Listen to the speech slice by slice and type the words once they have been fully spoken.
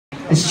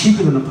It's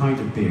cheaper than a pint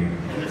of beer.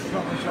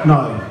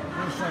 Now,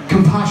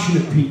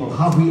 compassionate people,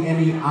 have we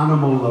any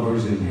animal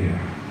lovers in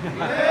here?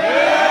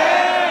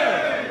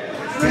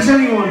 Does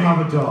anyone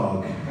have a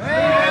dog?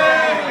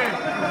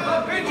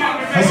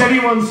 Has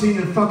anyone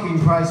seen the fucking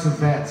price of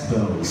vet's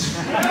bills?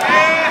 I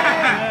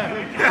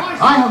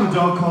have a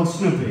dog called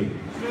Snoopy.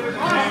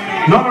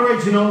 Not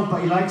original,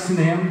 but he likes the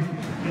name.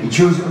 He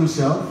chose it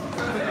himself.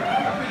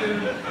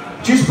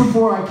 Just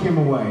before I came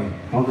away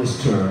on this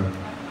tour,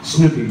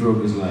 Snoopy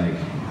broke his leg.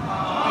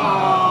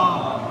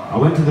 I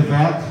went to the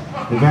vet.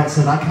 The vet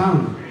said, I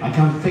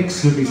can't fix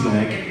Snoopy's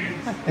leg.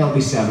 It'll be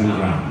 $7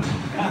 grand.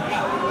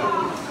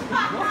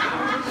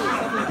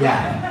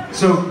 Yeah,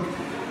 so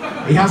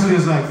he hasn't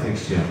his leg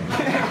fixed yet.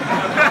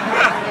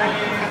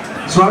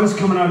 So I was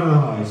coming out of the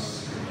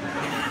house,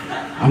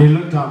 and he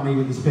looked at me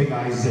with his big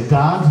eyes. He said,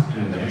 Dad?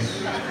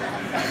 Yes.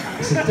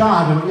 I said,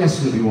 Dad? I went, yes,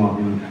 Snoopy, what?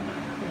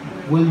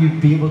 Will you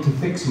be able to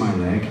fix my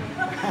leg?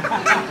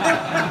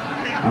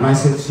 And I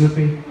said,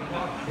 Snoopy,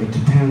 it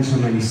depends how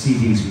many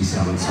CDs we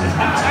sell in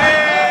Southampton.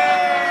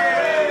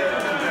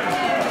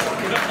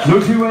 No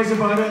two ways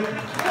about it.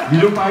 You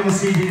don't buy the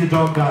CD, the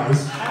dog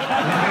dies.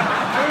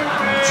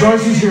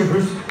 Choice is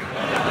yours.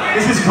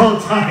 This is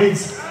called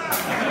Tides.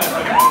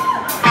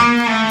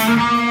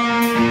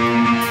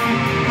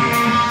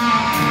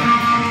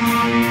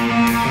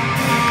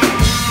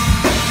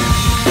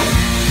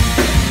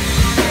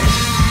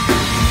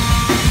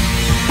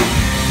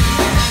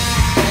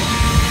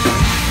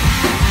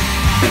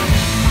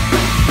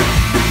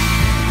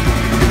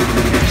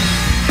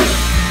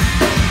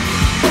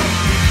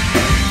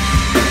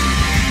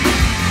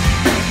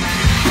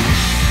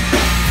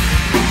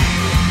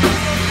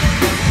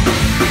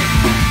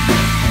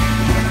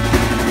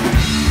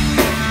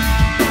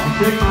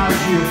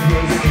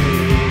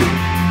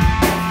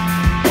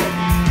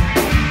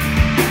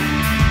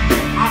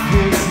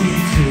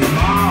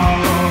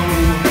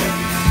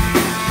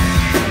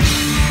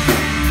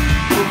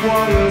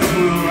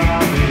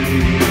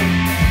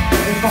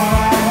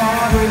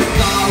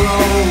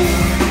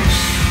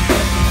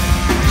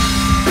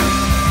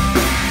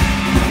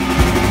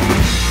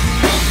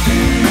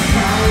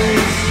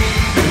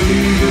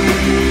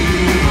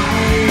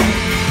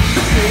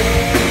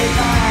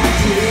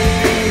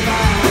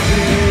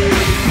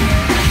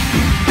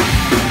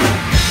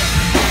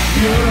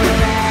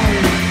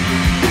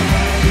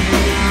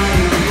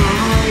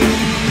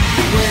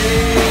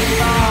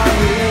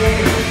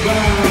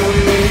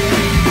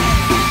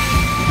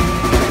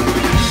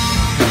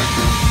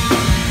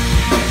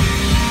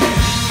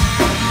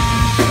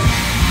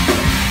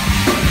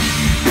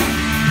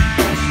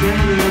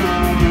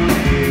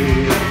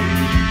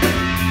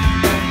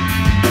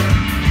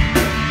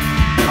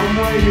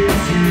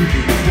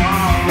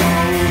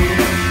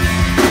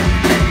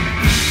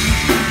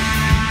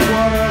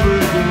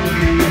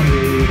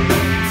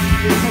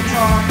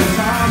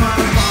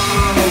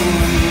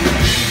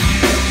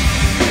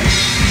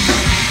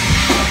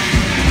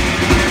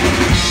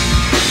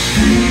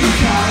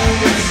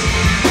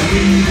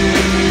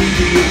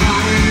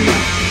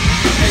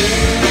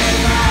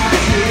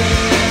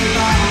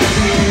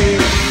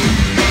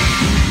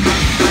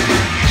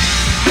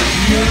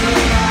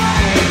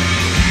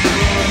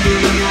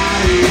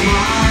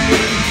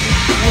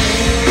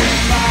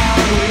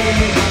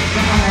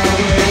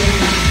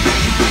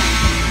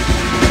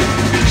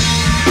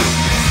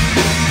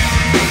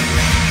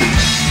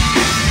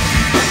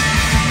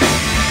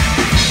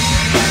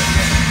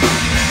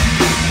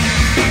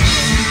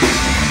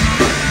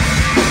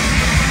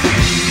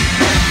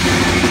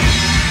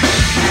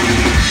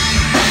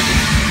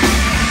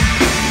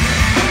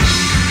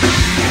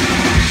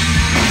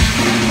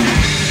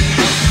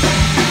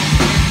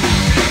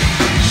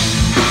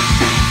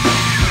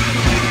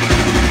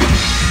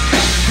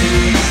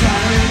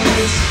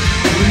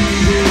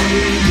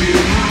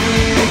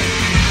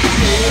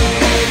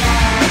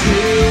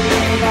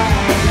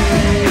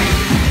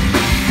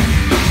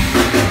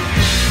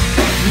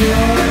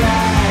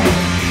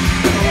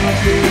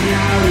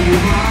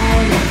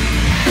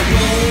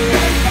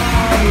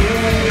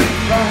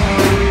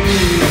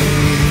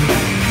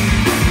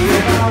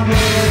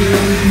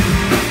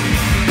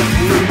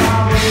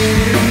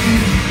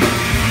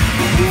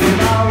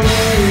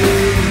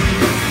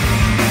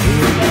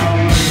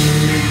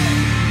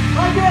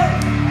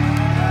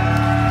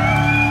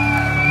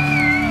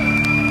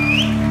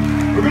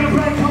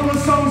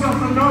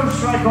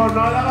 Record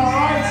now, that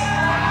alright?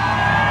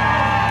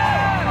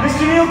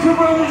 Mr. Neil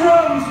Cooper on the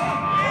drums.